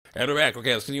And we're back.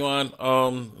 Okay, let's continue on.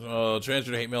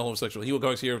 Transgender, hate mail, homosexual. He will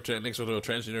go here next to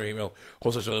transgender, hate mail,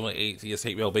 homosexual, atheist,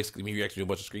 hate mail. Basically, me reacting to a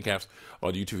bunch of screen caps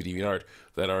on YouTube and DeviantArt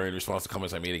that are in response to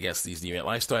comments I made against these deviant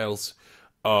lifestyles.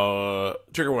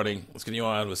 Trigger warning. Let's continue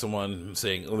on with someone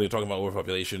saying, they're talking about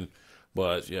overpopulation,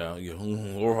 but yeah,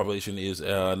 overpopulation is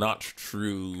not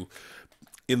true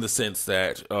in the sense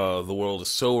that the world is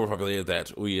so overpopulated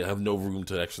that we have no room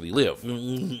to actually live.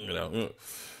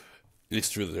 It's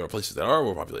true that there are places that are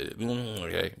overpopulated,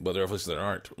 okay, but there are places that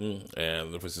aren't, and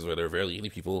there are places where there are barely any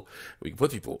people. We can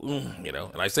put people,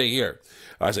 And I say here,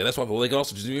 that's why they can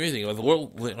also just do anything. The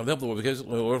world, help the world because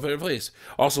we're a better place.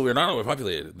 Also, we're not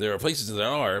overpopulated. There are places that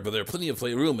are, but there are plenty of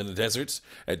room in the deserts,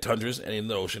 and tundras, and in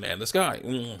the ocean and the sky.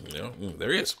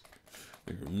 There is.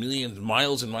 Millions,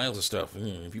 miles and miles of stuff.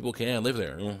 People can live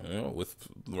there, with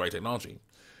the right technology.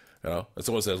 And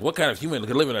someone says, what kind of human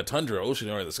could live in a tundra, ocean,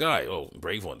 or in the sky? Oh,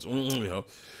 brave ones.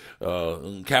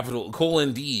 Capital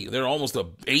colon D. There are almost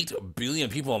 8 billion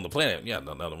people on the planet. Yeah,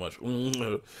 not that much. We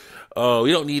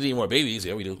don't need any more babies.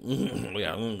 Yeah, we do.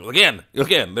 Yeah.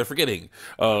 Again, they're forgetting.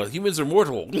 Humans are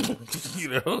mortal.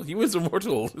 Humans are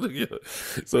mortal.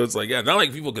 So it's like, yeah, not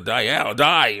like people could die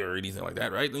or anything like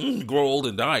that, right? Grow old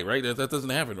and die, right? That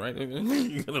doesn't happen, right?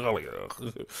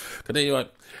 Continue on.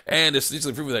 And it's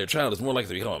usually proven that your child is more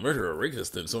likely to become a murderer or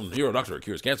rapist than some hero doctor who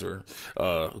cures cancer.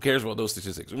 Who cares about those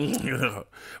statistics?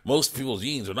 Most people's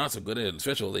genes are not so good and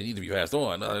special. They need to be passed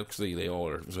on. Actually, they all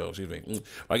are. So, excuse me.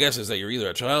 My guess is that you're either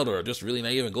a child or just really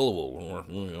naive and gullible, or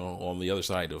on the other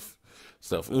side of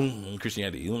stuff.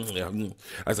 Christianity. I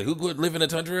was like, who could live in a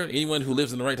tundra? Anyone who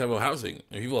lives in the right type of housing.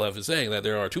 And people have been saying that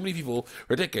there are too many people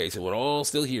for decades and we're all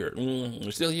still here.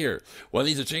 We're still here. What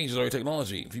needs to change is our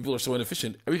technology. People are so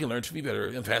inefficient, we can learn to be better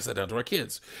and pass that down to our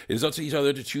kids. It is up to each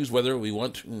other to choose whether we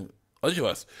want, each of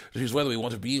us, to choose whether we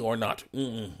want to be or not.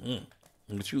 To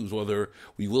choose whether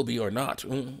we will be or not.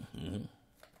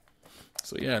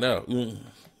 So yeah, no,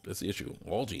 that's the issue.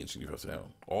 All genes can be passed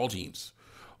down. All genes.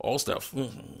 All stuff,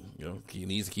 he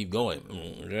needs to keep going.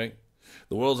 Okay,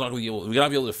 the world's not going to be able. We gotta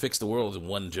be able to fix the world in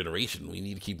one generation. We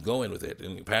need to keep going with it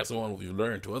and pass on what we've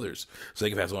learned to others, so they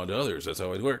can pass it on to others. That's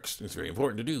how it works. It's very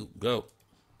important to do. Go.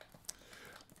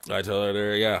 I tell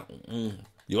her, yeah,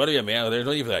 you want to be a man. There's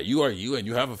no need for that. You are you, and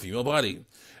you have a female body.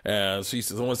 And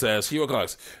someone says, Hero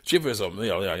Cox, Chip is a,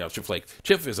 Chip Flake,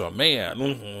 Chip is a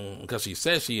man, because she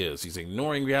says she is. She's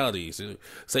ignoring reality.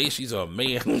 Say she's a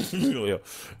man. It's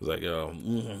like,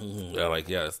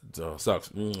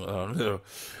 sucks.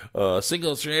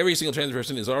 Every single trans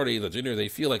person is already the gender they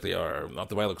feel like they are, not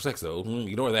the biological sex, though.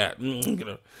 Ignore that.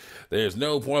 There's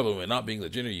no problem in not being the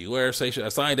gender you were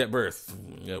assigned at birth,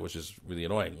 which is really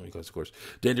annoying because, of course,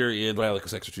 gender and biological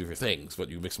sex are two different things, but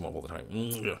you mix them up all the time.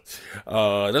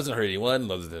 It doesn't hurt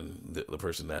anyone other than the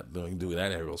person that doing that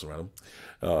and everyone else around them.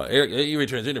 Every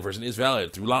transgender person is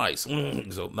valid through lies,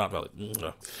 so not valid.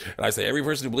 And I say every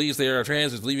person who believes they are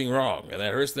trans is believing wrong, and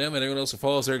that hurts them and everyone else who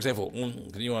follows their example.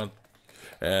 Continue on.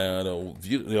 And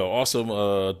awesome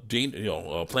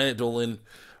Planet Dolan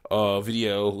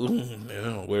video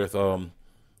with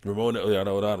Ramona. Yeah,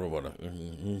 no, not Ramona.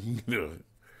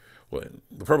 What?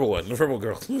 The purple one, the purple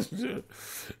girl.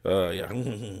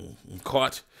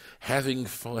 Caught having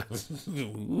fun.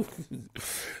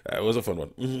 That was a fun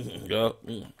one.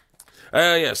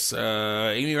 Yes.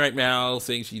 Amy right now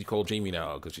saying she called Jamie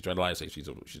now because she tried to lie and say she's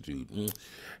a dude.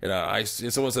 And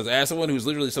someone says, as someone who's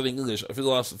literally studying English,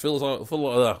 philology,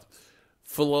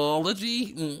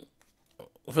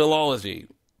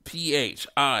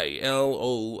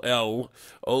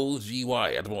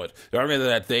 PHILOLOGY at the moment. The argument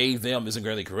that they, them isn't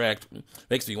currently correct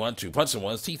makes me want to punch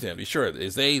someone's teeth in. Be sure it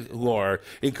is they who are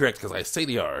incorrect because I say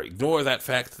they are. Ignore that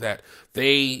fact that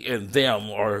they and them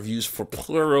are used for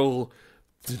plural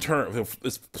term.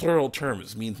 It's plural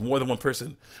terms. It means more than one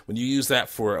person. When you use that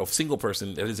for a single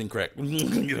person, that is incorrect.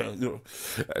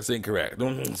 That's incorrect.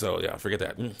 So yeah, forget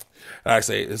that. I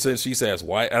say, since she says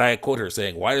why, and I quote her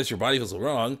saying, "Why does your body feel so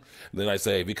wrong?" And then I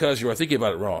say, "Because you are thinking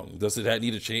about it wrong. Does it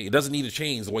need to change? It doesn't need to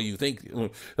change the way you think.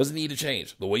 It doesn't need to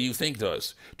change the way you think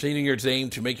does. Changing your name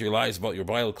to make your lies about your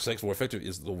biological sex more effective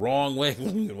is the wrong way."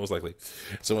 Most likely,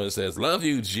 someone says, "Love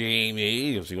you,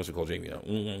 Jamie." She wants to call Jamie now.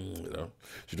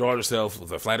 She draws herself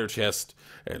with a flatter chest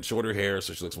and shorter hair,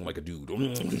 so she looks more like a dude.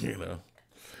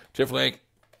 Chip Flake.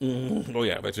 Oh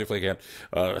yeah, back to Chip Flake again.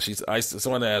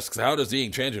 Someone asks, how does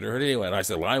being transgender hurt anyone? And I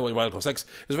said, lying with biological sex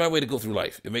is the right way to go through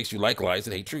life. It makes you like lies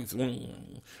and hate truth.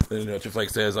 And Chip Flake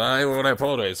says, I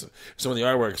apologize. Some of the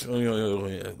artworks,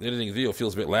 the editing video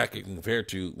feels a bit lacking compared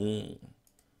to,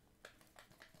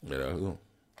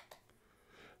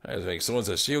 I think someone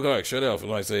says, "Shut up,"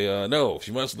 and I say, "No,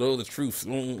 she must know the truth."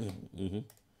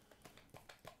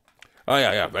 Oh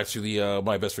yeah, yeah. Back to the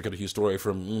my best friend Hugh story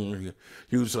from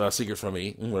Hugh's secrets from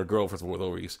me. A girl first of all with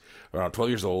ovaries, around 12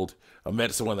 years old.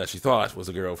 Met someone that she thought was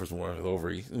a girl first of all with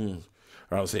ovaries,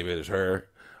 around the same age as her.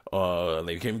 And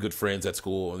they became good friends at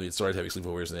school, and they started having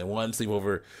sleepovers. And then one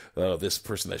sleepover, this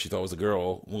person that she thought was a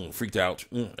girl freaked out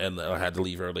and had to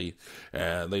leave early.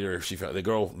 And later, the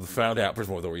girl found out. First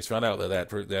of all, with found out that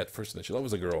that person that she thought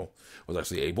was a girl was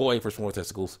actually a boy. First of all, with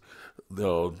testicles,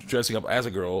 dressing up as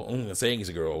a girl, and saying he's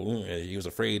a girl. And he was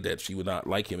afraid that she would not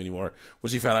like him anymore.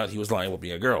 When she found out he was lying about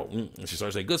being a girl, and she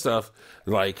started saying good stuff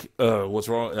like, "What's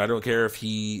wrong? I don't care if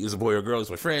he is a boy or a girl. He's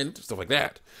my friend." Stuff like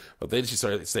that. But then she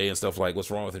started saying stuff like,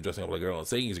 "What's wrong with him dressing up like a girl and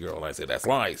saying he's a girl?" And I said, "That's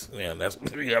lies." And that's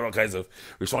we got all kinds of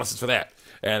responses for that.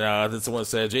 And then someone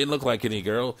said, "Jaden looked like any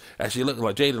girl. Actually, looked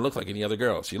like Jaden looked like any other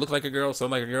girl. She looked like a girl,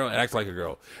 sounded like a girl, and acted like a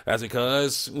girl. That's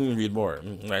because read more."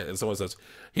 Right? And someone says,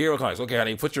 "Hero comics. Okay,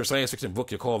 honey, put your science fiction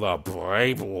book you call the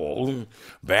Bible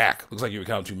back. Looks like you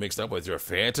become too mixed up with your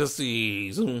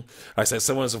fantasies." I said,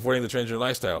 "Someone is supporting the transgender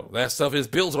lifestyle. That stuff is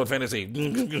built on fantasy."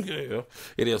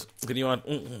 It is. Continue on.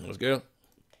 Let's go.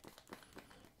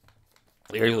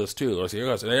 Here list too. Let's see. Here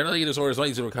goes. And another disorder is not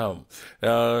easy to overcome.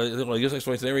 Use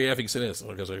exploits in every effing sentence.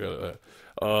 Eating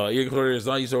disorder is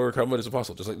not easy to overcome, but it's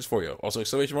impossible. Just like this for you. Also,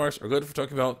 exclamation marks are good for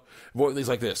talking about important things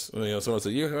like this. Someone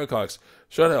said, "You Cox,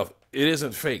 shut up. It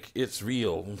isn't fake. It's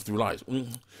real through lies."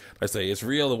 I say it's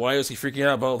real. Why is he freaking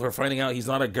out about her finding out he's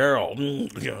not a girl?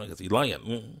 Because he's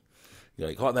lying.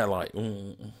 He caught that lie.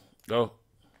 Go.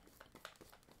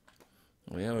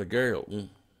 Yeah, a girl.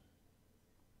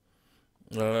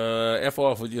 F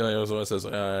off, would you? Someone says,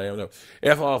 I don't know.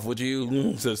 F off, would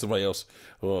you? Says somebody else.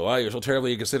 "Well, why you're so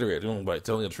terribly inconsiderate by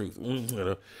telling the truth?"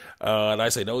 And I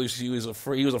say, no, he was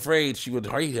afraid she would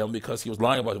hate him because he was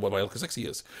lying about what biological sex he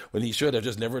is, when he should have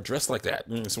just never dressed like that.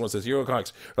 Someone says, "Hero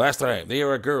Cox, last time they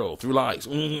are a girl through lies."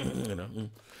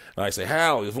 And I say,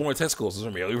 "How? If more testicles is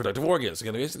male reproductive organs."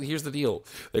 Here's the deal.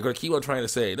 They're going to keep on trying to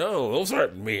say, "No, those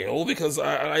aren't male because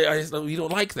we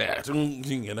don't like that."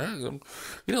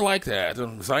 We don't like that.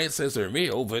 Science says they're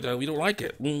male, but we don't like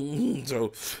it.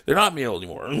 So they're not male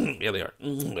anymore. Yeah, they are.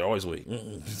 They're always we.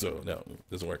 So no, it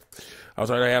doesn't work. I'm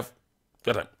sorry, I have.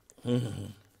 Got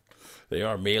time. They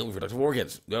are male reproductive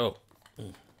organs. Go.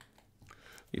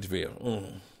 Each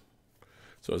video.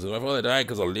 So I said, "My father died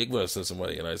because of ligma," said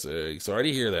somebody. And I said, "Sorry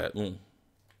to hear that."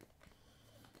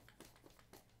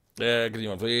 Yeah, continue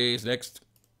on, please. Next.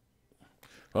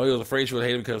 "Oh, he was afraid she would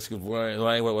hate him because he was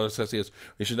lying about what sex he is.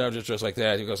 He should never just dress like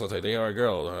that." He goes, "I'll say, they are a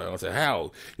girl." I said,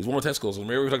 "How? He's one of testicles and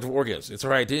male reproductive organs. It's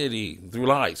her identity through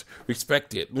lies.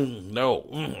 Respect it." No.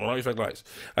 I'll not respect lies.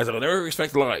 I said, "I'll never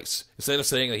respect lies. Instead of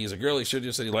saying that he's a girl, he should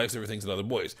just say he likes everything to other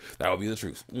boys. That would be the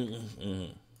truth."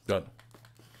 Done.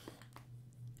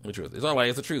 The truth. It's not a lie,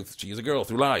 it's the truth. She's a girl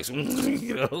through lies. Trying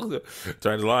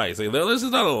to lie. Say, "No, this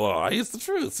is not a lie. It's the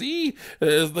truth." See?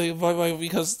 Because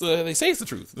they say it's the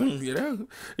truth.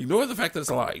 Ignore the fact that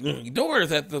it's a lie. Ignore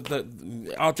that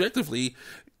objectively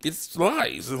it's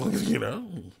lies.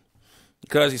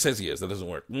 Because he says he is. That doesn't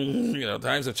work.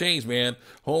 Times have changed, man.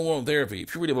 Hormone therapy,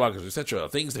 puberty blockers, etc.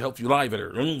 Things to help you lie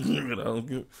better.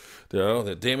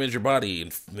 That damage your body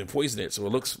and poison it so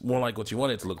it looks more like what you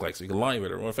want it to look like, so you can lie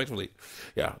better, more effectively.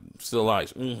 Yeah, still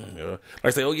lies.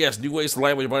 I say, "Oh yes, new ways to lie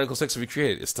about your biological sex will be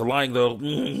created." It's still lying though.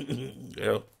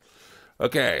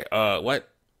 Okay. What?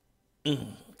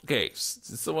 Okay.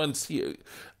 Someone's here.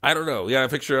 I don't know. We got a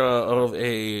picture of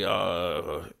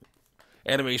a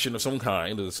animation of some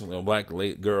kind. This black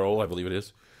girl, I believe it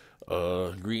is,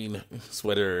 green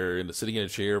sweater and sitting in a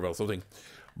chair about something.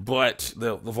 But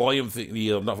the volume thing,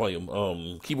 not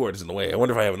volume, keyboard is in the way. I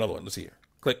wonder if I have another one. Let's see here.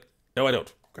 Click. No, I don't.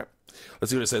 Crap.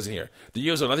 Let's see what it says in here. "The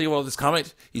user nothing about this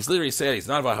comment. He's literally said it's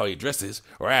not about how he dresses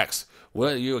or acts.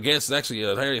 What you against is actually an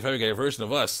entirely fabricated version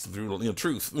of us through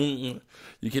truth.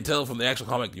 You can tell from the actual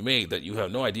comment you made that you have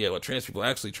no idea what trans people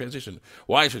actually transition.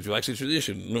 Why trans people actually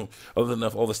transition? Other than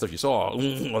all the stuff you saw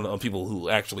on people who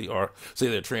actually say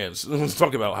they're trans.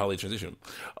 Talk about how they transition.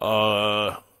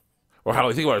 Or how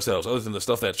we think about ourselves, other than the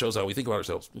stuff that shows how we think about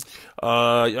ourselves.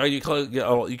 You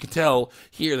can tell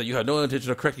here that you have no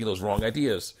intention of correcting those wrong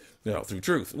ideas, through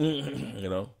truth.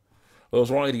 Those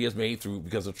wrong ideas made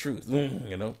because of truth.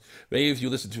 Maybe if you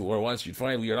listen to or once, you'd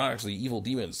find we are not actually evil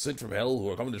demons sent from hell who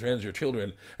are coming to trans your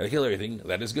children and kill everything.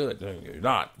 That is good. You're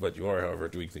not, but you are, however,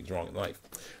 doing things wrong in life.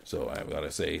 So I've got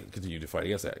to say, continue to fight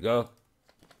against that. Go.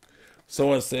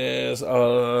 Someone says,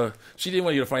 she didn't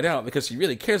want you to find out because she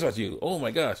really cares about you. Oh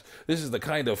my gosh, this is the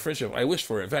kind of friendship I wish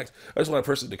for. In fact, I just want a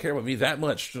person to care about me that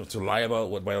much to lie about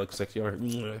what biological sex you are.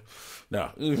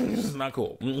 No, it's not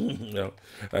cool.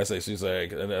 I say, she's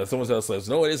like, and someone else says,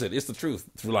 "No, it isn't. It's the truth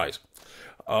through lies.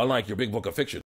 Unlike your big book of fiction."